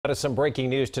to some breaking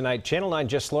news tonight. Channel 9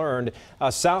 just learned a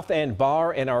South End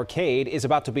bar and arcade is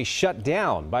about to be shut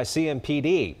down by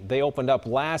CMPD. They opened up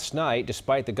last night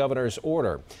despite the governor's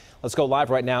order. Let's go live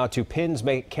right now to Pins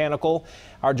Mechanical.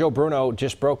 Our Joe Bruno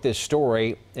just broke this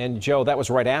story. And Joe, that was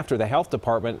right after the health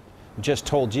department just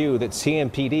told you that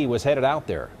CMPD was headed out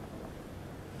there.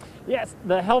 Yes,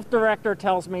 the health director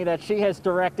tells me that she has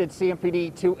directed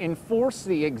CMPD to enforce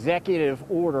the executive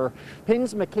order.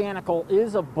 Pins Mechanical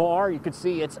is a bar. You can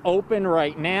see it's open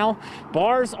right now.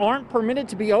 Bars aren't permitted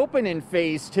to be open in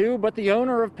phase 2, but the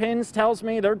owner of Pins tells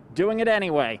me they're doing it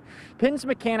anyway. Pins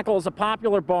Mechanical is a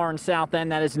popular bar in South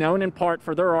End that is known in part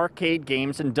for their arcade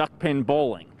games and duck pin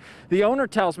bowling. The owner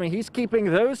tells me he's keeping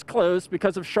those closed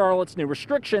because of Charlotte's new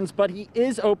restrictions, but he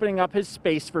is opening up his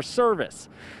space for service.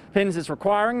 Pins is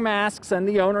requiring masks, and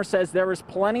the owner says there is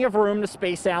plenty of room to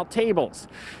space out tables.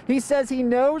 He says he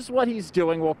knows what he's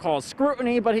doing will cause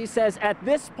scrutiny, but he says at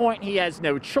this point he has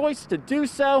no choice to do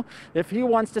so if he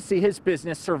wants to see his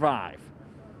business survive.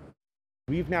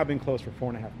 We've now been closed for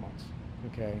 4.5 months,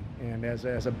 okay? And as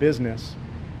a business,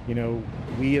 you know,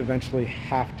 we eventually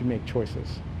have to make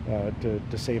choices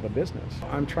to save a business.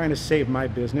 I'm trying to save my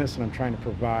business, and I'm trying to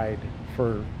provide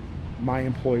for my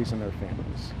employees and their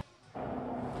families.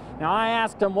 Now, I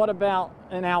asked him, what about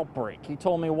an outbreak? He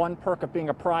told me one perk of being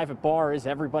a private bar is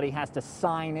everybody has to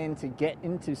sign in to get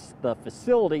into the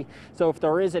facility. So if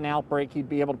there is an outbreak, he'd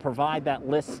be able to provide that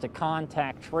list to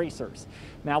contact tracers.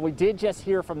 Now, we did just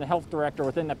hear from the health director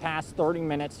within the past 30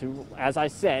 minutes who, as I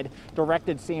said,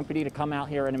 directed CMPD to come out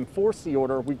here and enforce the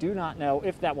order. We do not know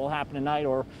if that will happen tonight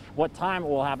or what time it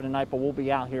will happen tonight, but we'll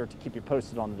be out here to keep you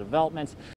posted on the developments.